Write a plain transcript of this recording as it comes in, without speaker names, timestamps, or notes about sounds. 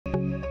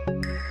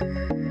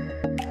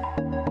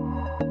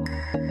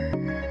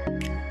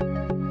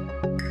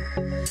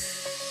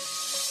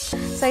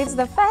So it's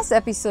the first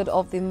episode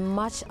of the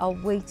much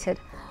awaited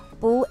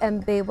Bull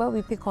and Babe, where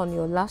we pick on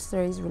your love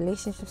stories,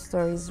 relationship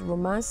stories,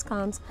 romance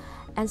scams,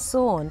 and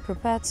so on.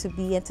 Prepare to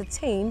be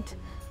entertained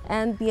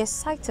and be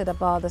excited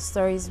about the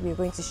stories we're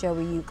going to share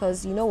with you,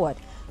 because you know what?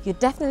 You're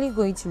definitely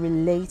going to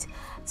relate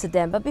to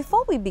them. But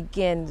before we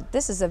begin,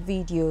 this is a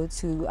video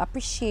to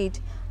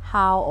appreciate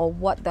how or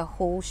what the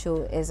whole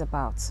show is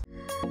about.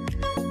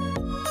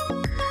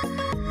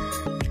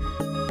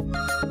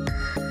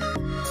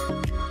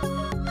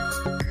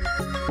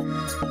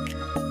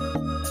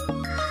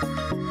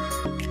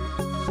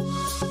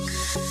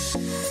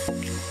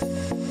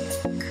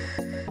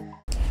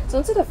 So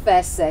into the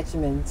first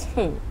segment,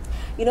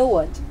 you know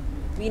what?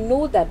 We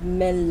know that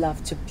men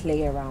love to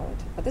play around,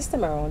 but this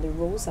time around the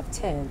roles have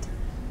turned.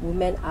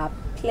 Women are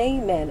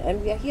playing men,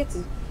 and we are here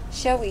to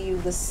share with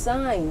you the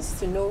signs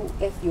to know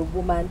if your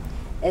woman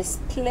is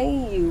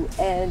playing you.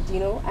 And you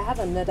know, I have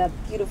another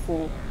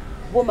beautiful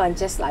woman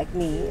just like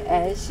me,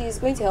 and she's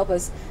going to help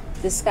us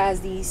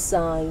discuss these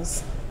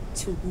signs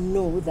to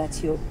know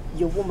that your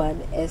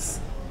woman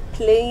is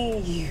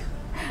playing you.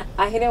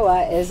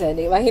 Ahinowa is her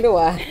name.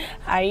 Ahinowa.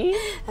 Hi.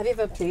 Have you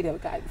ever played a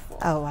guy before?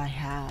 Oh, I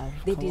have.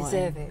 They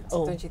deserve it,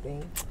 don't you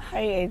think?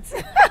 Hi.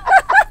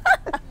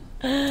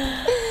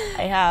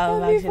 I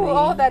have actually. actually.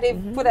 All that they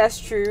put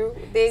as true.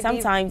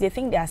 Sometimes they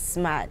think they're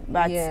smart,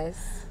 but yes.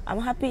 I'm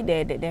happy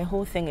that the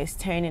whole thing is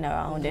turning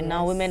around, and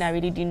now women are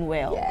really doing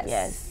well.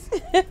 Yes.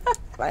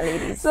 My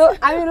ladies. So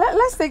I mean,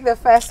 let's take the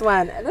first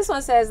one. This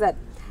one says that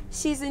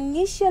she's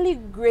initially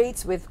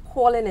great with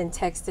calling and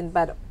texting,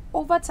 but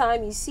over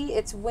time you see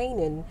it's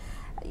waning.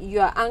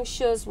 You are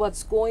anxious,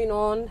 what's going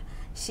on.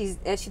 She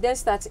then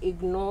starts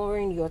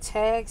ignoring your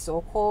texts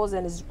or calls,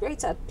 and is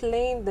great at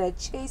playing the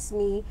chase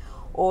me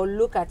or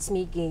look at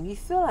me game. You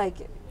feel like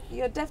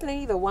you're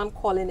definitely the one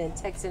calling and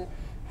texting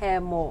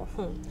her more.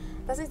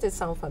 Doesn't it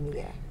sound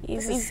familiar?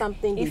 This is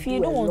something if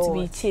you don't want to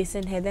be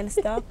chasing her, then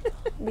stop.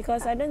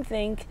 Because I don't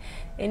think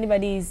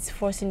anybody is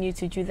forcing you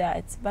to do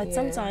that. But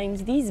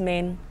sometimes these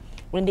men,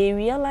 when they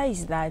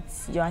realize that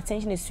your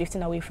attention is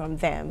drifting away from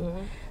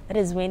them, that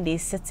is when they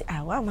sit,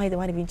 why am I the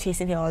one who's been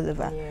chasing her all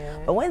over?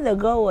 But when the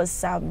girl was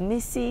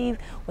submissive,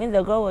 when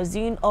the girl was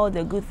doing all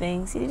the good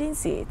things, he didn't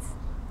see it.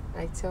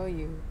 I tell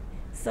you.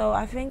 So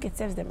I think it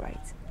serves them right.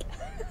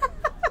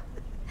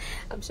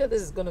 I'm sure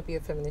this is going to be a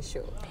feminist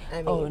show.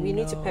 I mean, we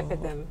need to pepper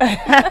them. But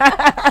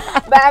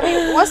I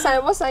mean, what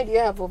sign do you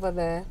have over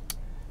there?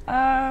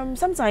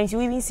 Sometimes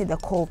you even see the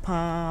call,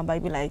 but you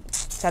be like,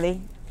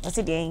 Charlie, what's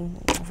it doing?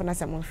 For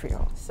someone for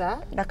you.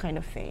 Sir? That kind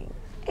of thing.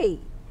 Hey,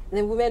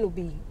 then women will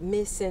be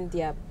missing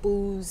their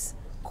booze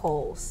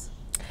calls.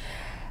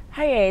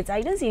 Harriet,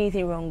 I don't see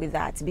anything wrong with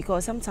that,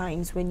 because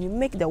sometimes when you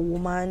make the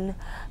woman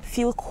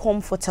feel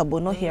comfortable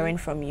not hearing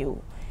from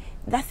you,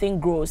 that thing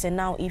grows, and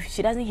now if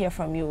she doesn't hear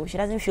from you, she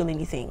doesn't feel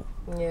anything.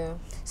 Yeah.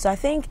 So I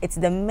think it's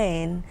the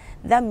men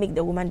that make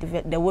the women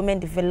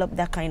develop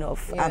that kind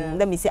of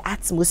let me say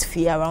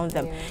atmosphere around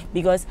them.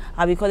 Because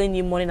I'll be calling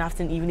you morning,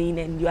 afternoon, evening,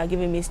 and you are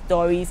giving me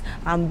stories.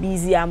 I'm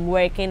busy, I'm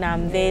working,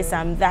 I'm this,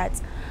 I'm that,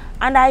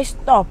 and I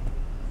stop.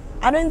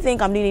 I don't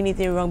think I'm doing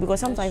anything wrong,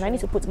 because sometimes I need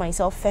to put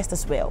myself first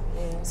as well.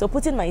 So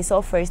putting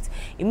myself first,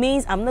 it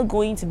means I'm not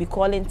going to be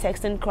calling,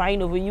 texting,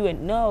 crying over you,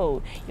 and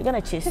no, you're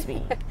gonna chase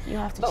me. You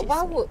have to chase me.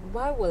 But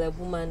why will a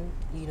woman,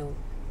 you know,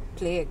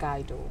 play a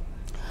guy though?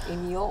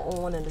 In your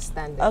own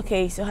understanding.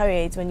 Okay, so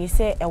Harriet, when you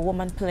say a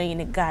woman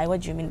playing a guy,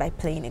 what do you mean by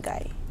playing a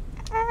guy?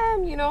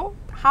 You know,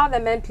 how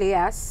the men play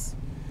us.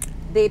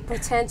 They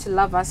pretend to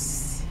love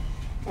us,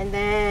 and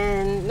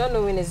then not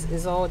knowing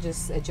is all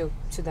just a joke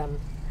to them.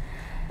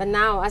 But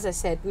now, as I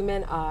said,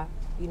 women are,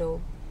 you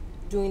know,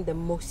 doing the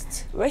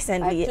most.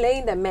 Recently,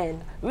 playing the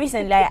men.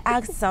 Recently, I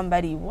asked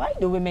somebody, why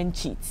do women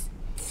cheat?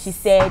 She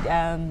said,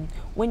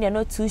 when you're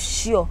not too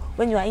sure,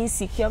 when you are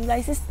insecure. I'm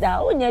like, sister,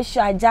 when you're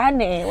sure,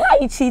 Jane, why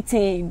are you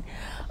cheating?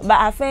 But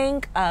I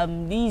think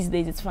these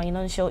days it's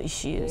financial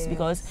issues,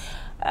 because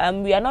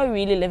we are not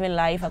really living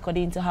life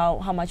according to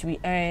how much we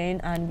earn,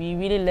 and we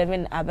really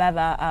living above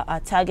our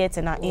targets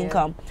and our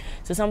income.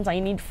 So sometimes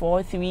you need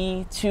 4,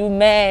 3, 2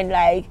 men.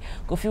 Like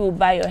Kofi will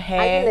buy your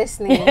hair. Are you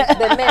listening?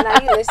 The men,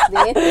 are you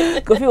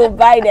listening? Kofi will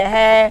buy the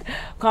hair.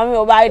 Kwame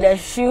will buy the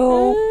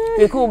shoe.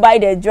 Riku will buy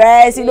the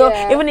dress. You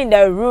know, even in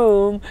the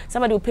room,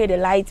 somebody will pay the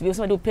light bill.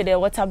 Somebody will pay the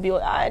water bill.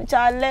 And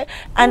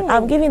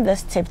I'm giving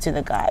this tip to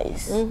the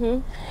guys.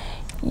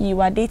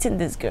 You are dating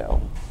this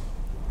girl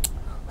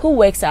who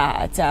works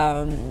at,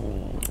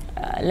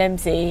 let me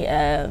say,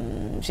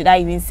 should I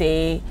even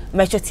say,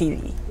 Metro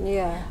TV.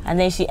 And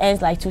then she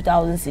earns like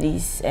 2,000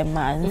 cedis a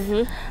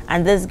month.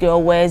 And this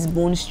girl wears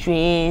Bone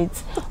Street,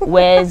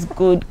 wears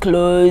good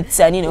clothes,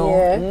 and you know,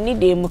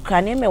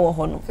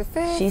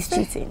 she's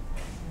cheating.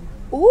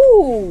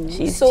 Ooh,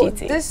 she's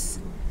cheating. This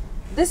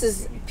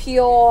is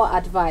pure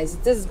advice.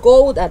 This is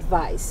gold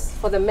advice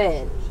for the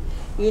men.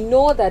 You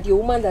know that your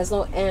woman does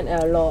not earn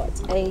a lot,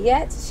 and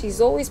yet she's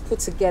always put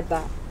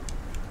together.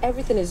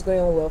 Everything is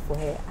going well for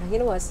her, and you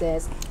know what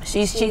says?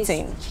 She's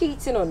cheating.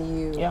 Cheating on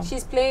you.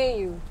 She's playing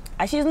you.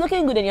 And she's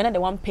looking good, and you're not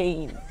the one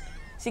paying.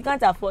 she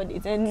can't afford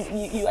it, and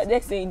you are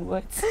just saying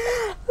what?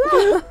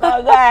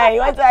 Oh, guy,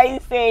 what are you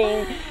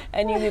saying?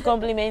 And you'll be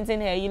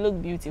complimenting her. You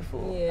look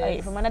beautiful.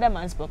 Yes. From another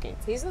man's pocket.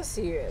 He's not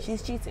serious.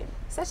 She's cheating.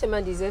 Such a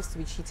man deserves to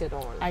be cheated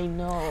on. I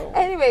know.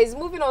 Anyways,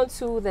 moving on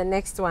to the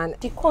next one.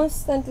 She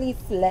constantly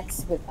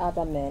flirts with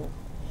other men.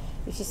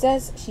 If she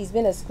says she's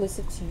been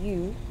exclusive to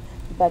you,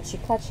 but she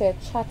catch her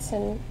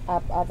chatting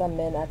up other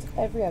men at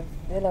every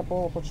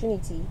available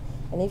opportunity,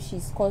 and if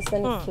she's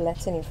constantly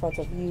flirting in front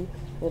of you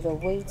with a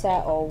waiter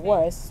or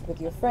worse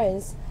with your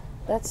friends,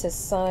 that's a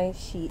sign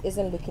she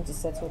isn't looking to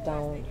settle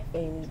down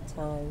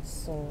anytime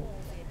soon.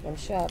 I'm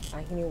sure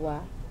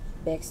Ahiniwa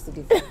begs to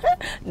differ.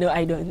 No,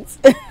 I don't.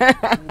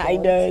 I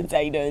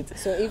don't.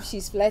 So if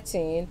she's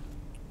flirting,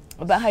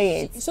 but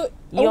Harriet, so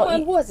a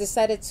woman who has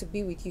decided to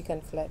be with you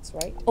can flirt,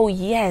 right? oh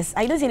yes,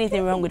 I don't see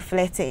anything wrong with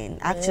flirting.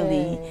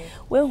 Actually,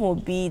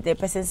 when the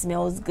person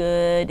smells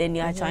good and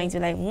you are trying to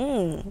like,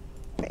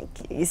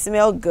 thank you, you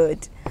smell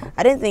good.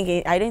 I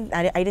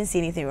didn't see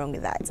anything wrong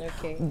with that.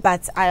 Okay.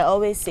 But I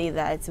always say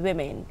that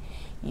women,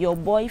 your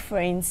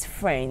boyfriend's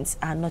friends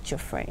are not your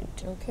friend.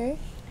 Okay.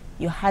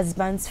 Your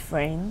husband's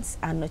friends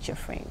are not your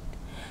friend.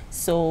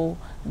 So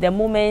the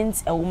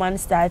moment a woman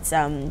starts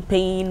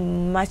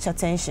paying much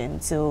attention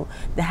to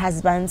the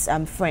husband's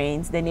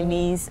friends, then it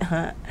means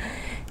there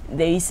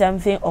is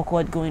something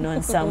awkward going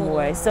on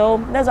somewhere. So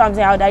that's what I'm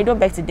saying. I don't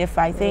beg to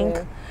differ. I think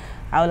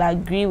I will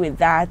agree with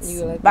that.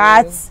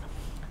 But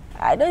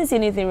I don't see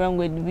anything wrong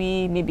with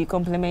maybe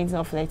complimenting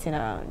or flirting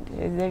around.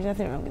 There's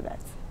nothing wrong with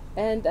that.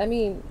 And I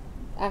mean,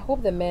 I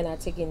hope the men are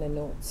taking the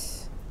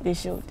notes. They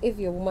should. If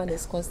your woman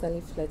is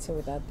constantly flirting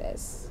with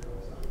others,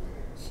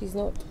 she's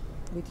not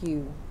with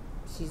you.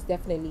 She's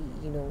definitely,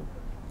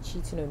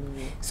 cheating on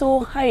you.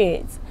 So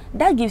Harriet,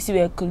 that gives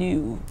you a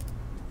clue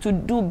to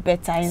do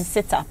better and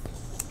sit up.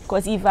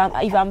 Because if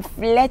I'm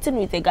flirting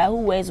with a guy who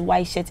wears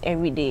white shirt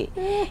every day,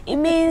 it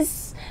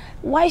means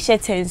white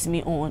shirt turns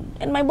me on.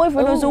 And my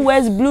boyfriend also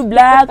wears blue,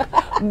 black,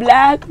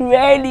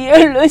 red,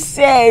 yellow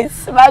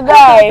shirts. My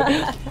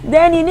guy.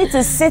 Then you need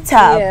to sit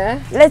up.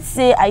 Yeah. Let's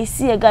say I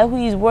see a guy who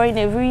is wearing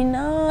a very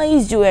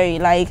nice jewelry,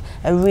 like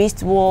a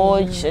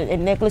wristwatch, a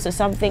necklace or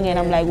something, and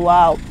I'm like,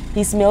 wow,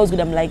 he smells good.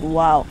 I'm like,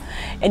 wow.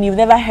 And you've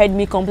never heard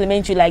me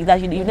compliment you like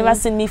that. You've never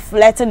seen me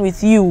flirting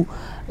with you.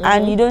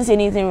 And you don't see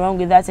anything wrong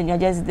with that, and you're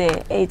just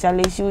there. Hey,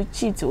 Charlie, she will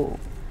cheat. She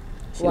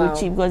will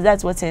cheat because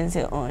that's what turns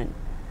her on.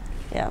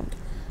 Yeah.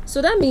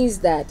 So that means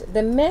that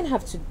the men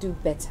have to do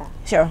better.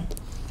 Sure.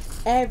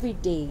 Every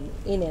day,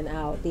 in and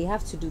out, they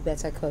have to do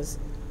better because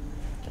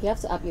you have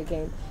to up your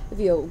game. If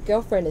your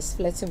girlfriend is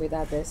flirting with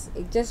others,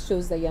 it just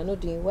shows that you're not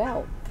doing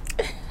well.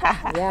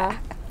 Yeah.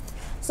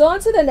 So on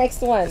to the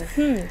next one.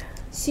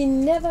 She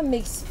never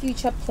makes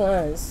future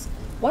plans.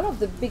 One of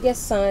the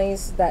biggest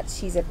signs that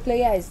she's a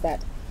player is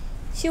that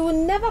she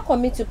will never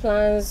commit to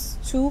plans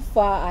too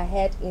far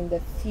ahead in the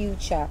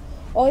future.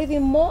 Or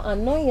even more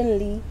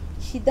annoyingly,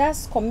 she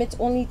does commit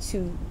only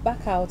to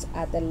back out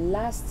at the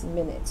last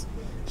minute.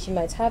 She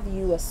might have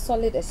you a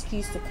solid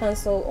excuse to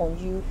cancel on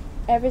you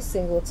every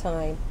single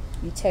time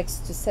you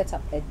text to set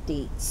up a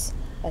date.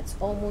 That's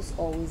almost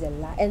always a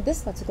lie. And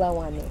this particular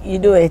one, you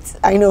do it.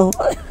 I know.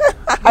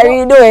 I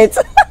really do it.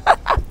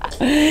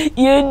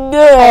 You do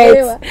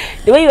it.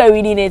 The way you were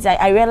reading it,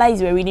 I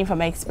realized you were reading from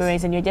my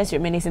experience and you're just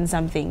reminiscing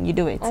something. You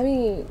do it. I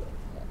mean,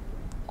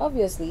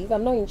 obviously, if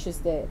I'm not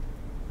interested,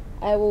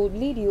 I will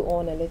lead you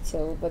on a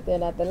little, but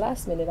then at the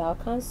last minute, I'll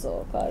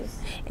cancel.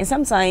 And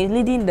sometimes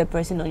leading the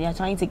person on, you're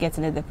trying to get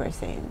to know the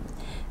person.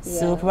 Yeah.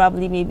 So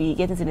probably maybe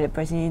getting to know the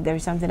person, there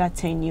is something that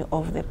turns you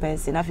off the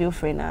person. I feel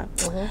free now.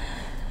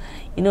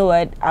 You know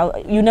what?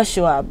 You not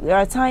show up. There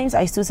are times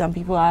I stood some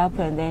people up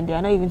and then they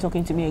are not even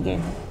talking to me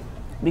again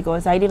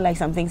because I didn't like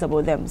some things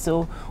about them.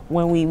 So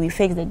when we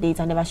fixed the date,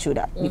 I never showed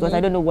up because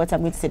I don't know what I'm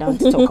going to sit down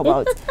to talk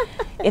about.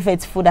 If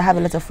it's food, I have a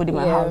lot of food in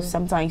my house.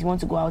 Sometimes you want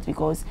to go out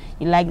because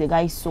you like the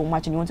guy so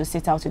much and you want to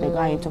sit out with the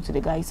guy and talk to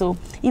the guy. So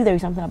if there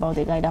is something about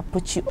the guy that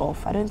puts you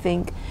off, I don't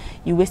think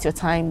you waste your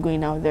time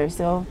going out there.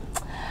 So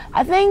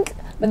I think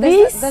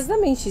does that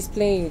mean she's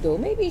playing you though?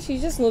 Maybe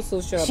she's just not so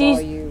sure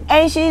about you.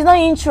 And she's not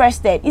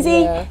interested. You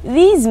see,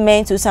 these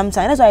men too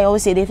sometimes, that's why I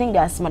always say they think they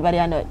are smart, but they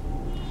are not.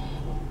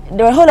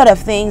 There are a whole lot of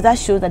things that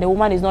shows that the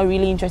woman is not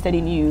really interested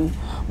in you,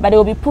 but they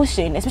will be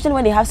pushing, especially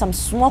when they have some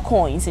small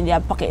coins in their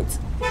pocket.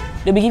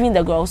 They'll be giving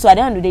the girl. So at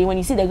the end of the day, when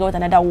you see the girl with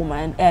another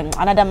woman,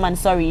 another man,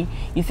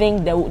 you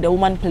think the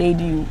woman played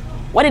you.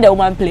 What did the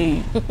woman play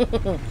you?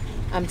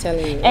 I'm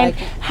telling you. And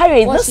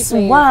Harry, this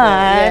one,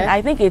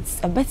 I think it's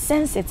a bit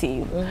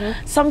sensitive.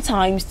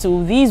 Sometimes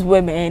too, these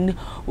women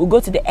will go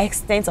to the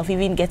extent of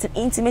even getting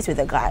intimate with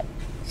a guy.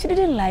 She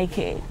didn't like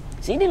it.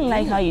 She didn't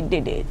like how you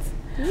did it.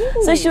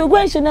 So she'll go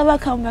and she'll never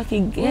come back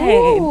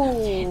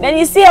again. Then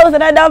you see her with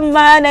another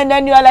man and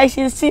then you are like,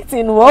 she's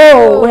cheating.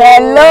 Whoa,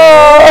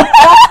 hello.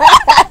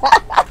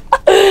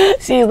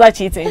 She's not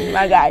cheating,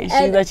 my guy.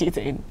 She's not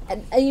cheating.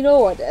 And you know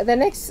what? The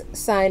next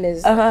sign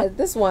is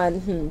this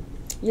one.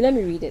 You let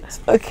me read it.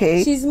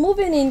 Okay. She's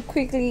moving in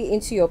quickly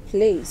into your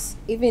place.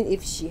 Even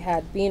if she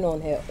had been on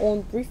her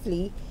own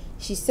briefly,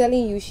 she's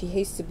telling you she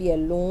hates to be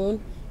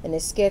alone and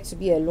is scared to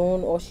be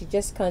alone, or she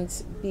just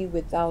can't be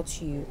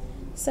without you.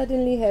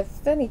 Suddenly her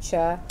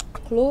furniture,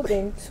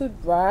 clothing,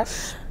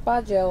 toothbrush,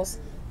 bar gels,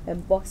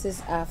 and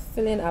boxes are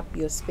filling up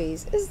your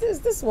space. Is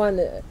this one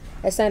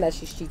a sign that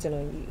she's cheating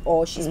on you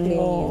or she's playing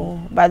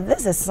you? But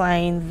this is a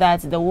sign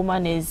that the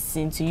woman is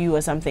into you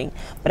or something.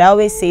 But I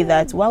always say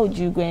that why would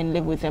you go and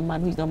live with a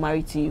man who's not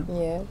married to you?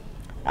 Yeah.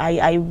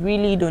 I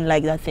really don't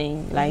like that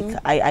thing. Like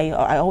I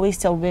always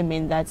tell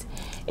women that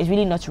it's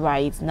really not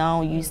right.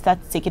 Now you start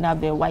taking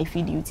up their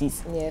wifey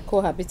duties. Yeah,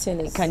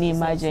 cohabiting is. Can you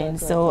imagine?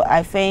 So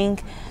I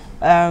think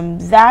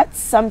that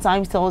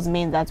sometimes tells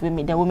men that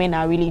the women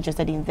are really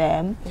interested in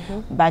them,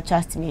 but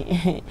trust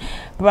me,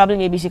 probably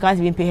maybe she can't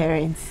even pay her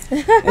rent.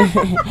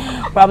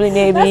 Probably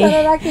maybe that's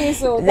another case.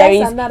 So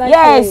that's another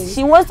yes, case.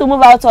 she wants to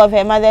move out of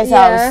her mother's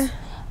house.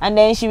 And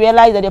then she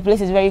realized that the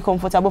place is very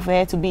comfortable for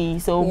her to be.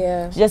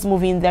 So she just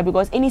move in there,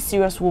 because any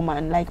serious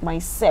woman like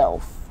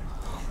myself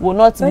will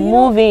not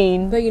move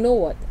in. But you know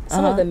what?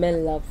 Some of the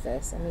men love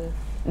this. I mean,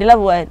 they love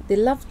what? They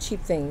love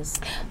cheap things.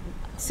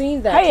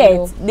 Seeing that,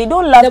 Harriet, they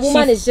don't love the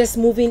woman is just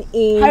moving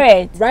in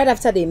right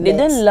after they met. They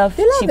don't love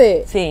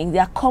cheap things. They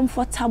are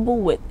comfortable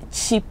with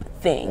cheap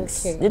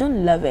things. They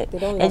don't love it.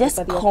 They're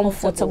just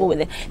comfortable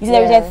with it. You see,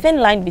 there is a thin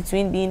line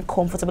between being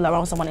comfortable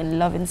around someone and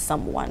loving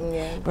someone.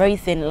 Very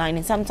thin line.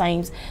 And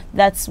sometimes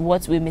that's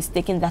what we're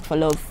mistaking that for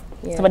love.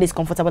 Somebody's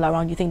comfortable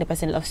around you, think the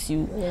person loves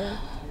you.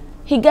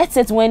 He gets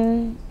it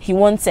when he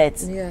wants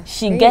it.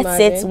 She gets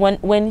it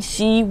when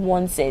she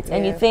wants it.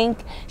 And you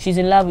think she's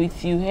in love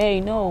with you. Hey,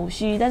 no,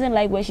 she doesn't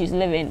like where she's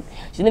living.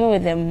 She's living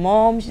with her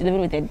mom. She's living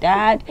with her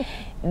dad.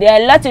 There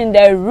are a lot in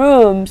their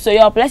room, so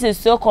your place is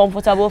so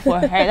comfortable for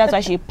her. That's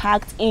why she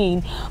packed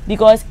in,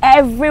 because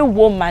every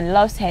woman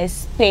loves her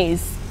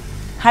space.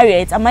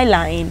 Harriet, am I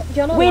lying?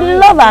 We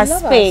love our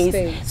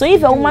space. So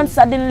if a woman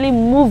suddenly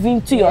moves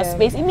into your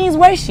space, it means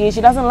where she is,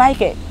 she doesn't like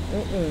it.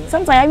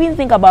 Sometimes I even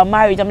think about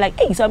marriage. I'm like,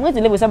 hey, so I'm going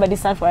to live with somebody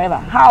this time forever.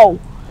 How?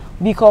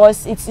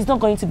 Because it's not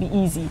going to be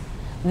easy.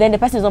 Then the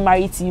person is not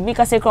married to you. Make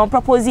a second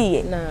propose.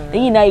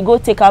 Then you go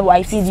take up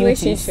wifey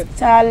duties.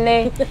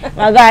 Charlie,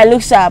 my guy,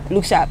 look sharp.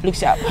 Okay,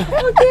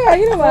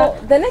 you know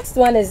what? The next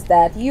one is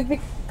that you've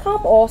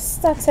become or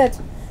started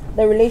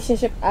the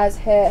relationship as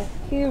her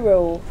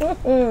hero.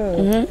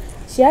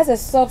 She has a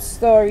sob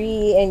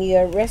story and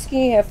you're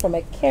rescuing her from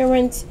a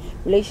current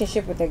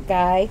relationship with a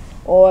guy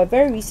or a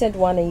very recent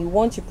one, and you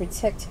want to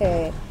protect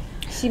her.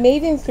 She may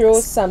even throw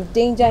some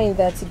danger in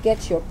there to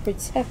get your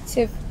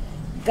protective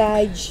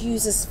guy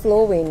juices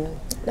flowing.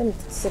 Let me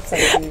sip some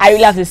juice. I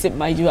really have to sip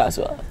my juice as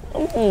well.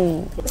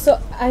 So,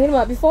 you know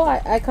what, before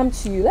I come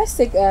to you, let's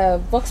take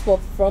a vox pop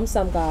from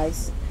some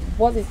guys.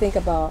 What they think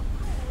about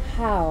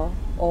how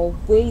or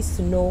ways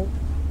to know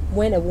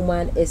when a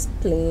woman is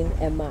playing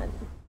a man.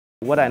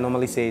 What I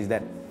normally say is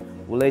that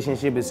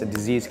relationship is a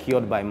disease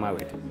cured by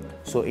marriage.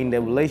 So in the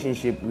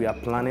relationship, we are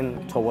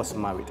planning towards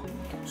marriage.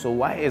 So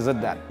why is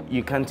it that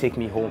you can't take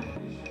me home?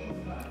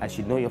 I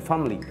should know your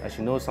family. I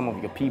should know some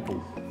of your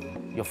people,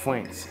 your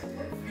friends.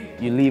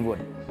 You live with.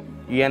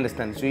 You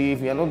understand? So if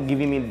you're not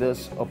giving me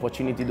this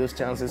opportunity, those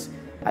chances,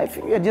 I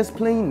think you're just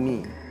playing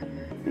me.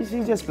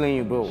 She's just playing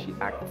you, bro. She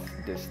acts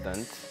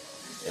distant,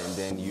 and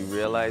then you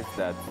realize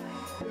that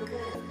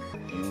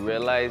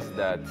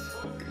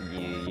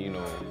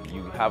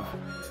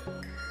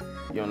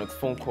you're on a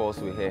phone calls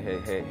with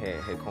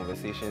her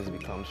conversations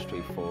become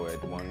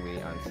straightforward,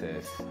 one-way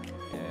answers.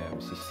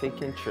 She's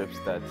taking trips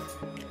that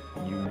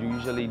you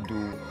usually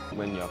do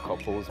when you're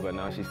couples, but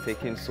now she's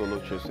taking solo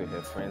trips with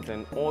her friends.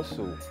 And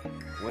also,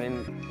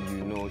 when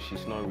you know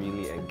she's not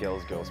really a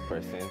girl's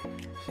person,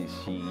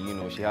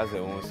 she has her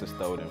own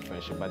sisterhood and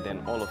friendship, but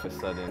then all of a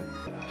sudden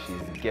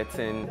she's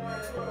getting,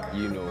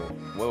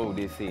 what would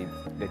they say,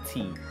 the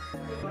tea.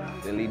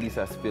 The ladies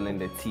are spilling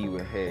the tea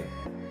with her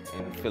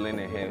and filling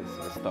her hair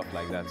and stuff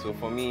like that. So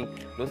for me,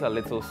 those are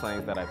little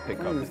signs that I pick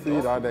up. You see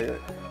that the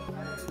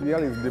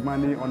girl is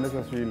demanding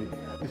unnecessarily.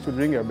 It should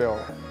ring a bell.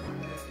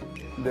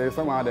 There is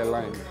some other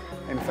line.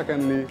 And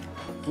secondly,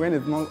 when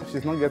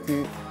she's not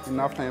getting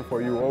enough time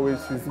for you, always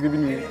she's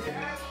giving you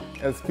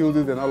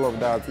excuses and all of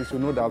that, you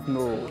should know that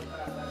no,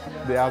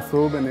 there are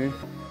so many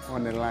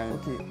on the line.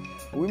 Okay,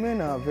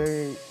 women are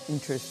very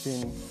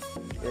interesting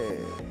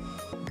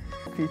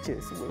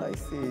creatures, will I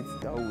say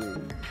it that way,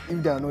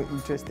 if they are not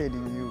interested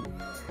in you.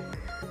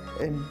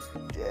 And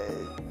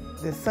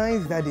the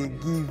signs that they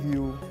give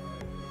you,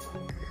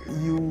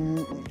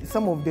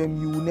 some of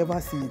them you will never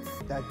see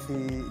it, that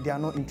they are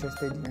not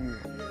interested in you.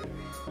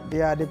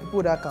 They are the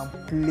people that can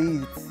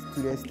play it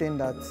to the extent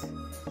that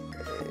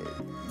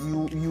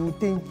you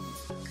think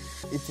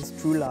it is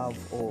true love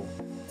or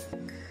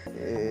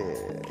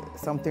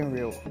something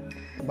real.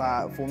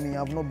 But for me,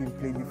 I've not been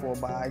played before,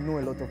 but I know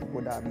a lot of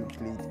people that have been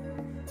played.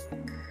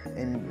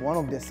 And one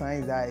of the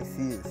signs that I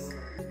see is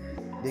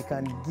they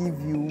can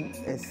give you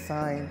a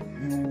sign,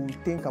 you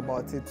think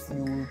about it,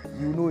 you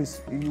know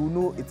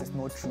it is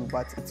not true,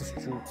 but it is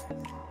true.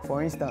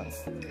 For instance,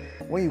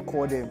 when you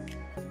call them,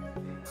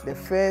 the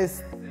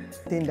first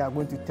thing they are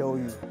going to tell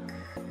you,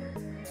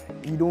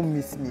 you don't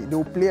miss me.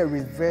 They'll play a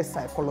reverse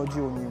psychology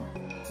on you.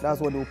 That's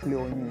what they'll play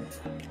on you.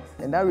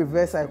 And that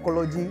reverse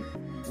psychology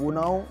will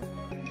now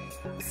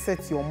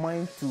set your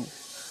mind to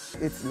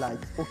it's like,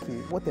 okay,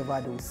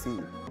 whatever they'll say,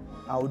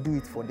 I'll do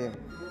it for them.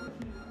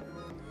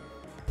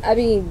 I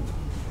mean,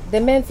 the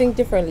men think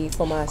differently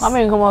from us. Come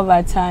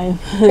over time,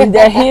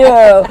 the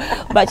hero.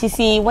 But you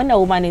see, when a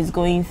woman is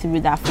going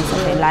through that phase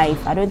of her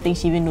life, I don't think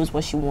she even knows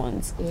what she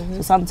wants.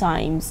 So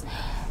sometimes,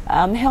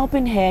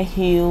 helping her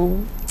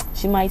heal,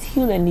 she might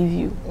heal and leave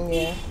you.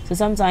 Yeah. So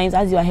sometimes,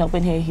 as you are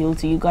helping her heal,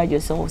 to you guard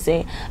yourself.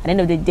 Say, at the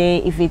end of the day,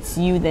 if it's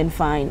you, then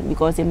fine,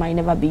 because it might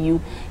never be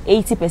you.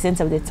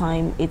 80% of the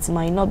time, it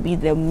might not be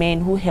the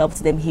men who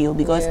helped them heal,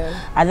 because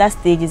at that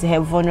stage is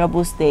her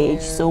vulnerable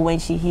stage. So when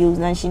she heals,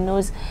 then she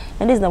knows,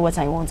 and this is not what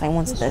I want. I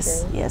want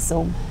this. Yeah.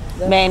 So,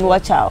 men,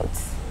 watch out.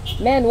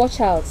 Men,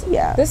 watch out.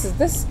 Yeah.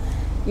 This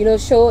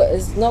show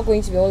is not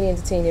going to be only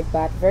entertaining,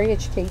 but very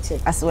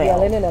educative As well. We are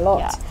learning a lot.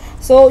 Yeah.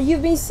 So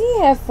you've been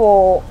seeing her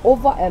for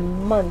over a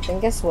month, and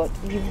guess what?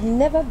 You've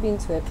never been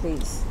to her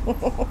place.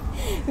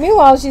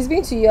 Meanwhile, she's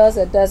been to yours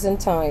a dozen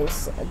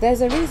times.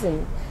 There's a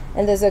reason,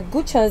 and there's a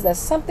good chance that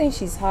something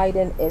she's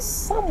hiding is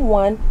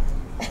someone.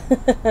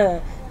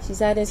 She's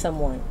hiding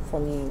someone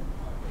from you.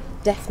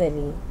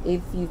 Definitely.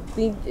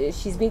 If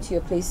she's been to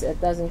your place a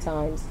dozen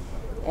times,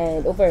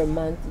 and over a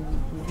month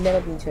you've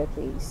never been to her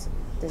place.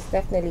 There's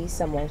definitely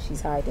someone she's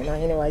hiding.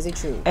 Now, is it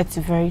true? It's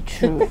very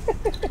true.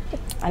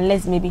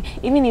 Unless maybe,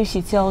 even if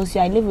she tells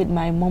you, I live with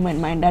my mom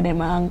and my dad and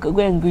my uncle,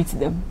 go and greet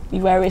them.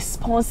 You are a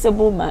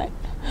responsible man.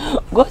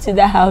 Go to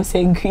the house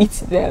and greet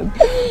them.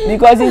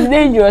 Because it's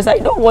dangerous. I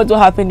don't want to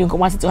happen in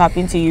Kumasi to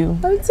happen to you.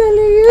 I'm telling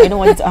you. I don't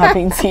want it to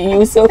happen to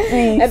you, so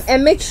please.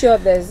 And make sure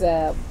there's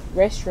a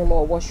restroom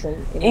or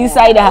washroom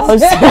inside the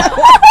house.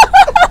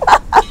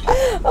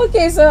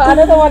 Okay, so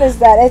another one is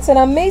that it's an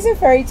amazing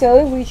fairy tale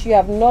in which you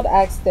have not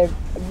asked the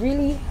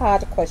really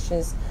hard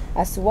questions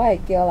as to why a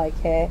girl like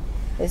her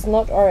is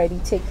not already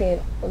taking.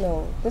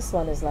 No, this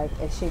one is like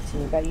a shade to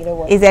me, but you know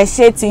what? It's a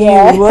shade to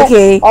you,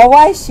 okay. Or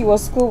why she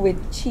was cool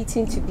with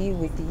cheating to be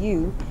with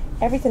you.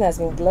 Everything has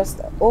been glossed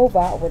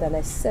over with an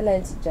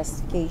excellent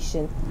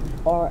justification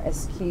or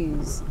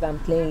excuse than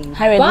playing.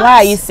 Harriet, why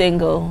are you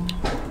single?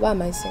 Why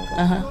am I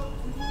single?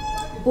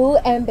 Boo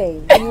and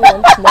babe, you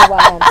want to know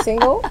why I'm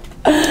single?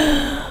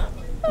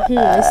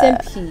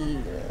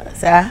 SMP.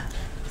 Sir?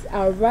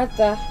 I'd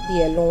rather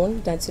be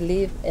alone than to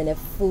live in a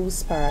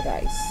fool's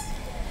paradise.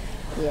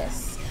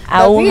 Yes.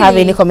 I won't have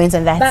any comments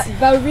on that.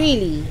 But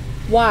really,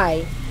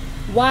 why?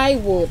 Why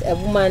would a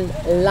woman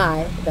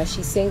lie that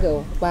she's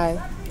single?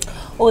 Why?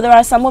 Oh, there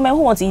are some women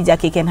who want to eat their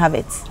cake and have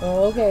it.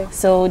 Oh, okay.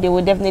 So they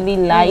would definitely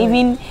lie,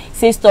 even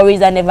say stories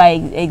that never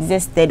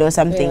existed or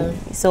something.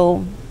 Yeah.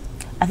 So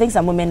I think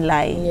some women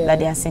lie that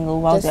they are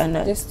single while they are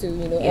not. Just to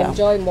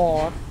enjoy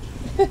more.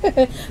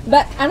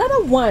 But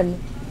another one,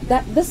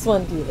 this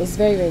one is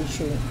very, very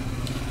true.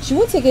 She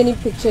won't take any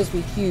pictures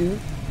with you.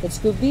 It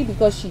could be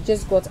because she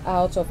just got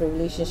out of a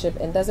relationship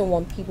and doesn't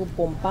want people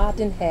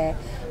bombarding her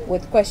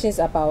with questions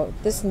about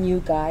this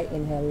new guy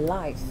in her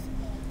life.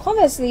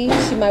 Conversely,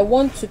 she might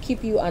want to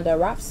keep you under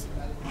wraps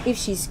if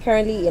she's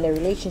currently in a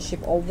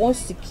relationship or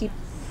wants to keep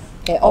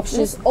her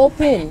options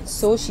open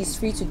so she's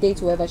free to date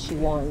whoever she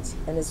wants.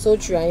 And it's so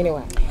true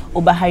anyway.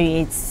 Oh, but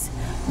Harry,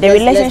 the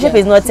relationship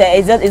is not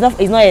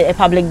a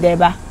public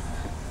deba.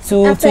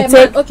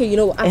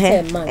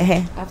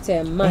 After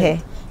a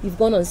month, you've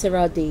gone on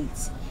several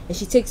dates, and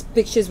she takes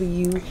pictures with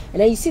you,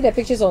 and then you see the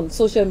pictures on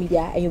social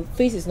media, and your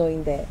face is not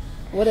in there.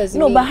 What does it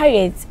mean? No, but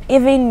Harriet,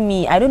 even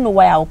me, I don't know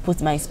why I'll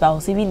put my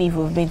spouse, even if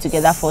we've been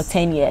together for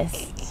 10 years.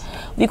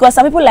 Because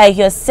some people like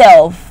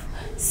yourself,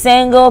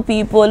 single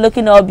people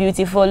looking all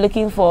beautiful,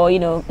 looking for,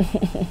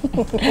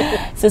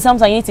 so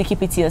sometimes you need to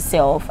keep it to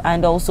yourself.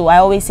 And also, I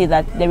always say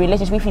that the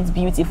relationship, if it's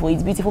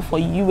beautiful for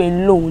you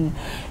alone.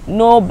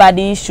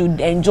 Nobody should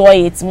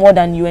enjoy it more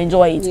than you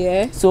enjoy it.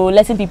 Yeah. So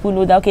letting people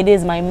know that, okay,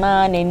 this is my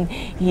man and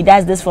he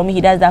does this for me,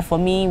 he does that for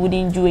me,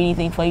 wouldn't do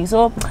anything for you.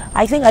 So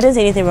I think I don't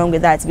see anything wrong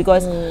with that,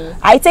 because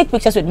I take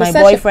pictures with my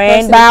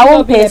boyfriend, but I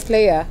won't pay.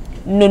 Player.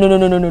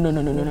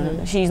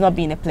 No. She's not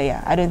being a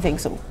player. I don't think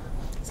so.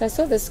 So I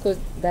saw this quote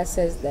that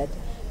says that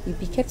you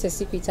be kept a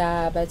secret,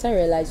 by the time you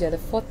realize you're the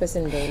fourth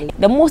person in the relationship.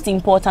 The most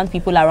important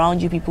people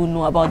around you, people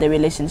know about the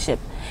relationship.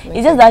 Okay.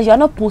 It's just that you're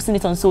not posting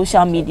it on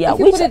social media. If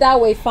you put it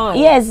that way, fine.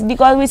 Yes,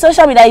 because with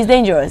social media, it's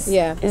dangerous.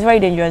 Yeah. It's very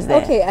dangerous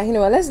there. Okay,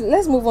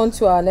 let's move on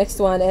to our next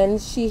one.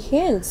 And she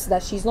hints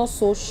that she's not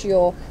so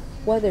sure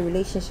where the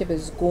relationship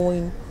is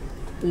going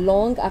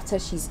long after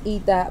she's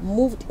either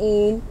moved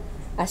in,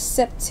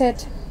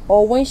 accepted,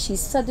 or when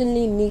she's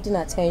suddenly needing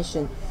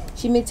attention.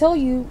 She may tell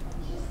you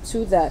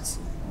too that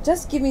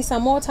just give me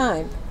some more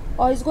time,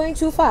 or it's going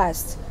too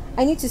fast,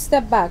 I need to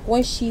step back,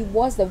 when she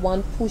was the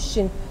one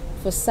pushing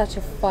for such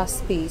a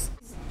fast pace.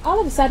 All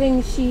of a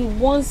sudden she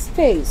wants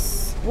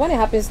space. When it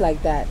happens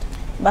like that,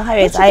 but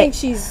Harriet,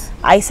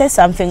 I said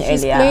something earlier.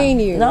 She's playing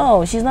you.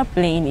 No, she's not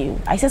playing you.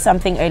 I said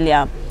something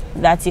earlier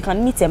that you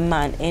can meet a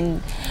man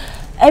and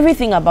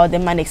everything about the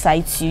man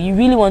excites you. You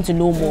really want to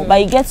know more,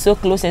 but you get so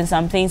close and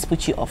some things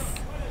put you off.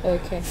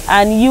 Okay.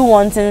 And you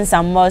wanting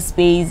some more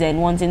space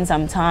and wanting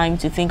some time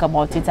to think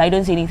about it, I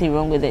don't see anything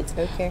wrong with it.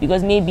 Okay.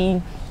 Because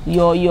maybe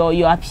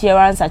your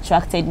appearance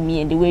attracted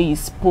me and the way you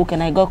spoke,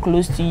 and I got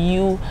close to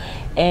you,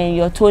 and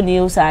your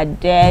toenails are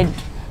dead.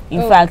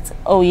 In fact,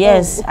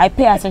 yes, I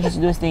pay attention to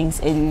those things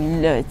a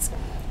lot.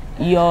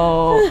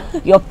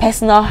 Your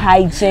personal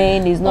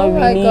hygiene is not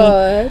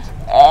really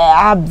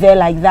up there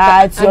like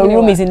that. Your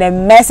room is in a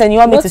mess and you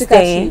want me to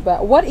stay.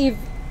 But what if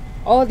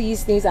all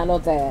these things are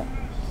not there?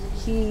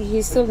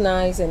 He's still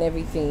nice and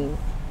everything,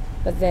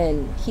 but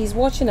then he's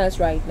watching us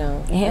right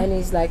now, and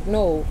he's like,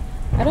 no,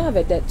 I don't have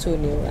a dead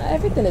toenail.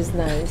 Everything is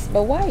nice,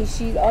 but why is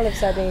she all of a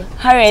sudden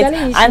Harriet,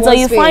 until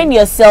you find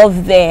yourself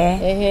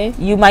there,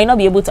 you might not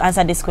be able to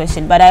answer this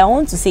question. But I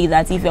want to say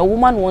that if a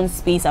woman wants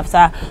space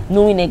after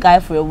knowing a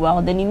guy for a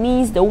while, then it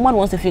means the woman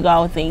wants to figure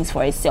out things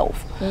for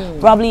herself.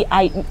 Probably,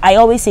 I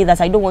always say that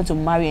I don't want to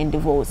marry and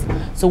divorce.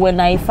 So when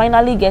I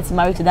finally get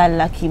married to that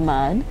lucky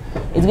man,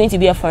 it's going to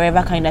be a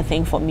forever kind of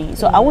thing for me.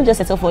 So I won't just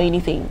settle for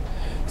anything.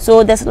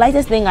 So the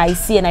slightest thing I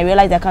see and I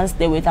realize I can't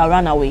stay with, I'll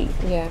run away.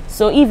 Yeah.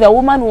 So if a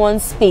woman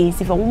wants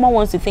space, if a woman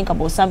wants to think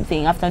about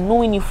something after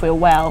knowing you for a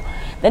while,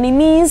 then it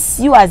means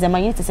you as a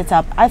man, you need to set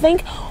up. I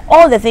think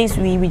all the things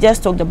we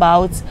just talked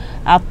about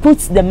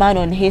puts the man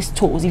on his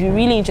toes. If you're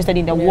really interested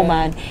in the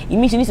woman, it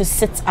means you need to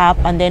set up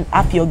and then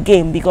up your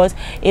game. Because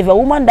if a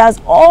woman does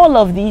all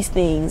of these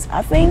things,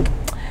 I think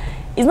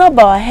it's not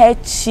about her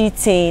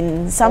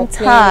cheating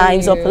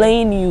sometimes or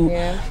playing you,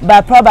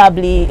 but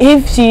probably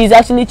if she's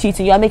actually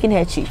cheating, you are making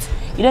her cheat.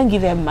 You don't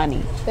give her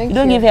money. You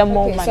don't give her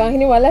more money. So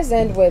anyway, let's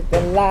end with the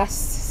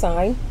last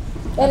sign.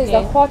 That is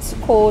the hot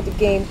cold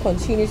game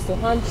continues to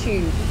haunt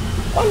you.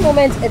 One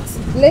moment it's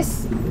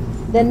bliss,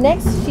 the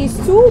next she's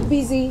too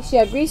busy, she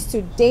agrees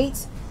to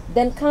date,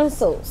 then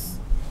cancels.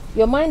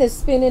 Your mind is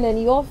spinning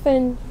and you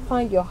often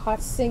find your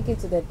heart sinking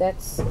to the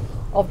depths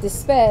of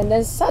despair, and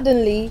then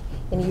suddenly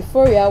in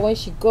euphoria when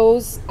she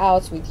goes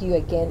out with you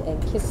again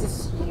and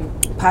kisses you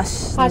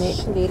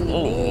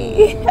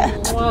passionately.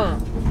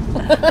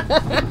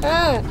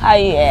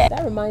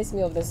 That reminds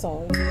me of the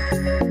song.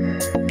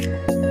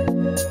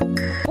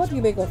 What do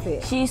you make of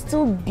it? She's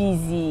too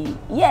busy.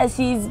 Yes,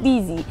 she's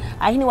busy.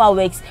 I know her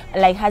works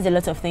has a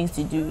lot of things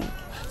to do.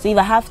 So if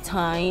I have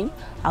time,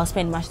 I'll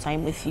spend much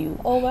time with you.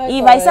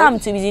 If I say I'm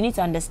too busy, you need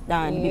to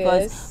understand,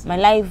 because my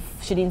life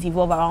shouldn't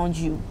evolve around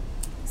you.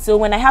 So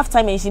when I have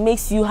time and she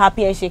makes you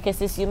happy and she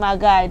kisses you, my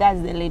guy,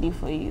 that's the lady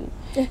for you.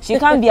 She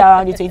can't be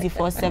around you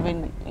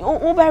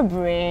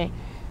 24/7.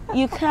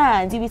 You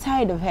can't. You'll be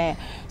tired of her.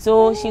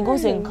 So she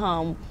goes and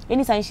comes.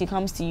 Anytime she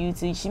comes to you,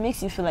 she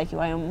makes you feel like you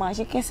are a man.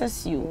 She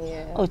kisses you.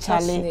 Oh,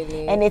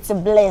 Charlie. And it's a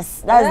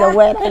bliss. That's the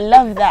word. I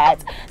love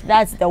that.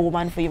 That's the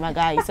woman for you, my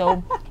guy.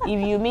 So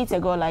if you meet a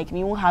girl like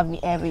me, you won't have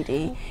me every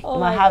day. You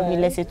might have me,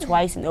 let's say,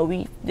 twice in a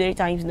week, 3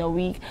 times in a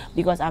week,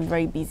 because I'm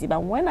very busy.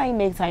 But when I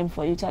make time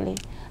for you, Charlie,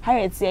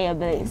 Harriet, say your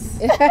bliss.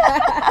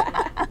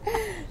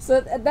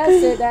 So that's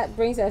it. That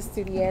brings us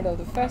to the end of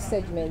the first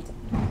segment.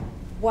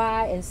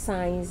 Why and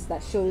signs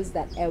that shows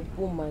that a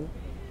woman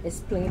is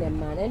playing a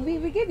man, and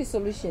we gave you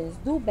solutions.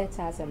 Do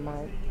better as a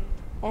man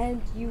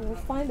and you will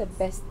find the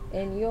best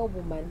in your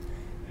woman.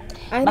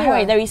 But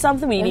Harriet, there is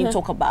something we need to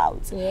talk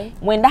about.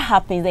 When that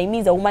happens, that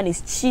means the woman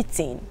is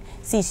cheating.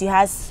 See, she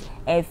has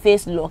a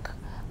face lock,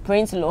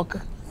 print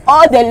lock,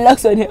 all the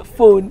locks on her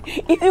phone.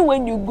 Even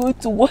when you go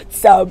to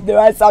WhatsApp, there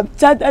are some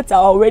chats that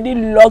are already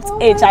locked.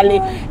 Charlie,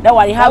 that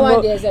one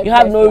you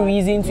have no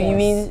reason to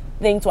even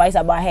think twice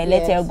about her.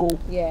 Let her go.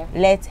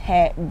 Let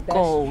her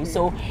go.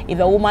 So if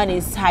a woman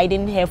is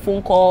hiding her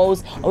phone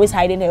calls, always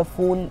hiding her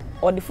phone,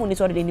 or the phone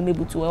is already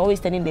able to, always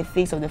turning the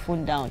face of the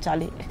phone down,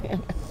 Charlie,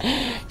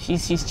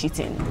 she's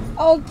cheating.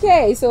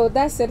 Okay, so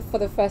that's it for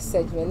the first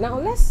segment. Now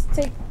let's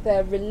take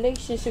the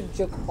relationship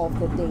joke of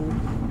the day,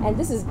 and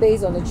this is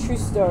based on a true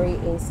story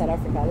in South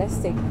Africa. Let's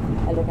take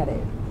a look at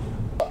it.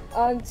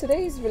 On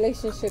today's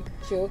relationship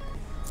joke,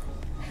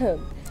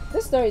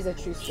 this story is a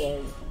true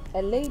story.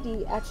 A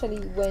lady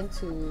actually went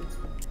to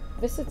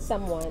visit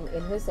someone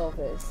in his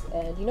office,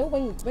 and you know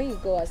when you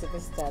go as a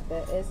visitor,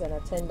 there is an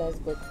attendance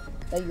book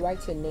that you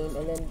write your name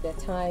and then the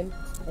time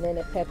and then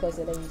the purpose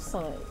and then you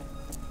sign.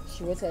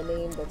 She wrote her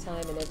name, the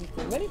time and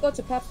everything. When you go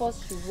to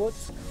purpose, she wrote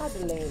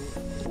cuddling.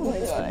 Oh my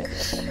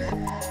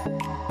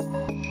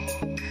God.